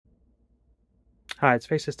Hi, it's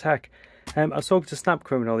Faces Tech. I was talking to Snap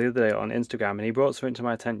Criminal the other day on Instagram, and he brought something to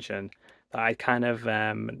my attention that I kind of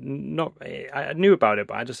I knew about it,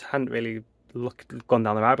 but I just hadn't really gone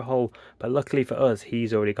down the rabbit hole. But luckily for us,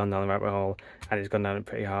 he's already gone down the rabbit hole, and he's gone down it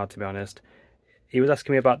pretty hard, to be honest. He was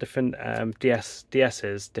asking me about different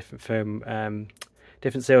DSs,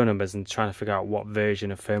 different serial numbers, and trying to figure out what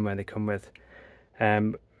version of firmware they come with.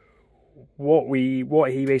 What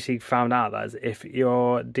he basically found out that is if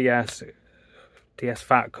your DS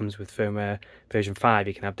Phat comes with firmware version 5,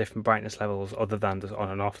 you can have different brightness levels other than the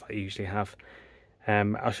on and off that you usually have.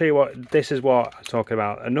 I'll show you this is what I'm talking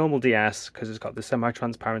about. A normal DS, because it's got the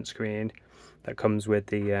semi-transparent screen that comes with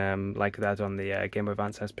the like that on the Game Boy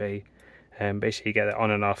Advance SP. Basically you get it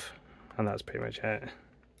on and off, and that's pretty much it.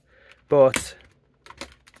 But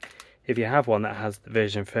if you have one that has the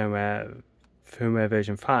firmware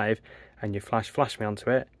version 5 and you flashme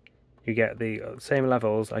onto it, you get the same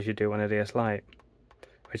levels as you do on a DS Lite.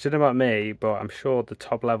 Which I don't know about me, but I'm sure the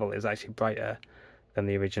top level is actually brighter than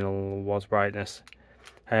the original was brightness.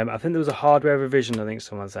 I think there was a hardware revision, I think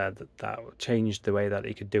someone said, that changed the way that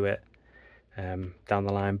you could do it down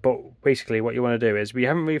the line. But basically what you want to do is, we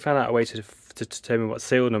haven't really found out a way to determine what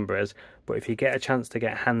serial number is, but if you get a chance to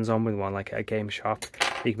get hands-on with one, like at a game shop,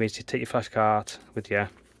 you can basically take your flash card with you.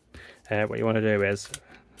 What you want to do is,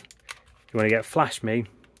 you want to get flashme,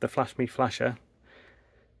 the flashme flasher,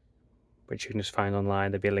 which you can just find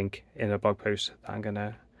online. There'll be a link in a blog post that I'm going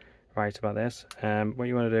to write about this. What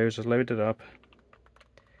you want to do is just load it up.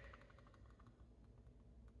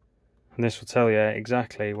 And this will tell you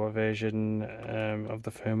exactly what version of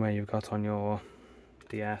the firmware you've got on your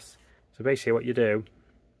DS. So basically what you do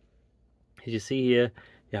is, you see here,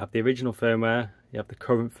 you have the original firmware, you have the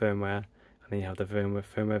current firmware, and then you have the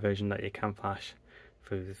firmware version that you can flash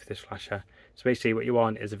through this flasher. So basically what you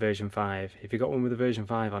want is a version 5. If you've got one with a version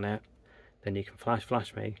 5 on it, then you can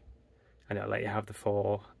flashme, and it'll let you have the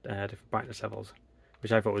 4 different brightness levels,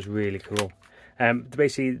 which I thought was really cool.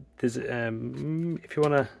 Basically, there's if you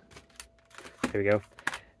want to, here we go.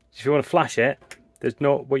 If you want to flash it, there's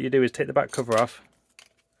no. What you do is take the back cover off,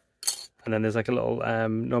 and then there's like a little,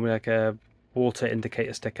 normally like a water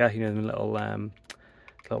indicator sticker. You know, the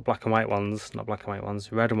little black and white ones, not black and white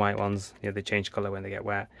ones, red and white ones. You know, they change colour when they get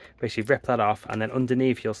wet. Basically, rip that off, and then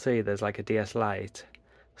underneath you'll see there's like a DS Lite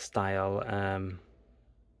style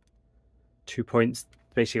 2 points.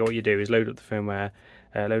 Basically what you do is load up the firmware,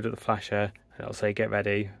 load up the flasher, and it'll say get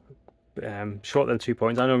ready. Short them 2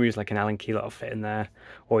 points. I normally use like an Allen key that'll fit in there,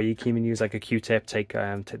 or you can even use like a Q-tip, take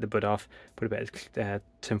the bud off, put a bit of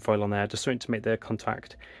tin foil on there, just something to make the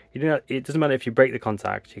contact. You know, it doesn't matter if you break the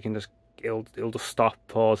contact, you can just it'll just stop,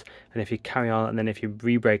 pause, and if you carry on, and then if you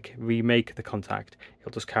remake the contact,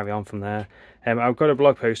 it'll just carry on from there. I've got a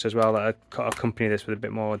blog post as well that accompany this with a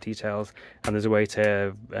bit more details, and there's a way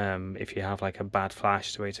to, if you have like a bad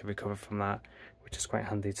flash, there's a way to recover from that, which is quite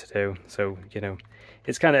handy to do. So, you know,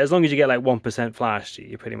 it's kind of, as long as you get like 1% flash,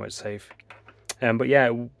 you're pretty much safe. But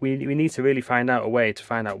yeah, we need to really find out a way to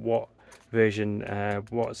find out what version,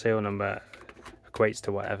 what serial number equates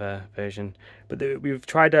to whatever version. But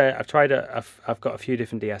I've got a few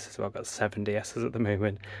different DSs. So I've got 7 DSs at the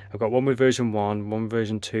moment. I've got one with version 1, one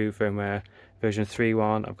version 2 firmware, version 3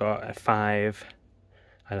 one. I've got a 5,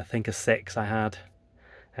 and I think a 6 I had.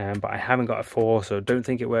 But I haven't got a 4, so don't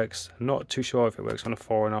think it works. I'm not too sure if it works on a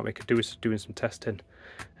 4 or not. We could do doing some testing.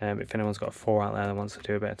 If anyone's got a 4 out there that wants to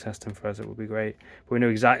do a bit of testing for us, it would be great. But we know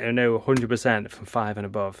exactly, I know 100% from 5 and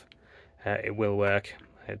above, it will work.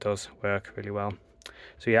 It does work really well.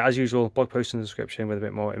 So yeah, as usual, blog post in the description with a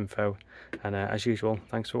bit more info. And as usual,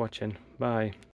 thanks for watching. Bye.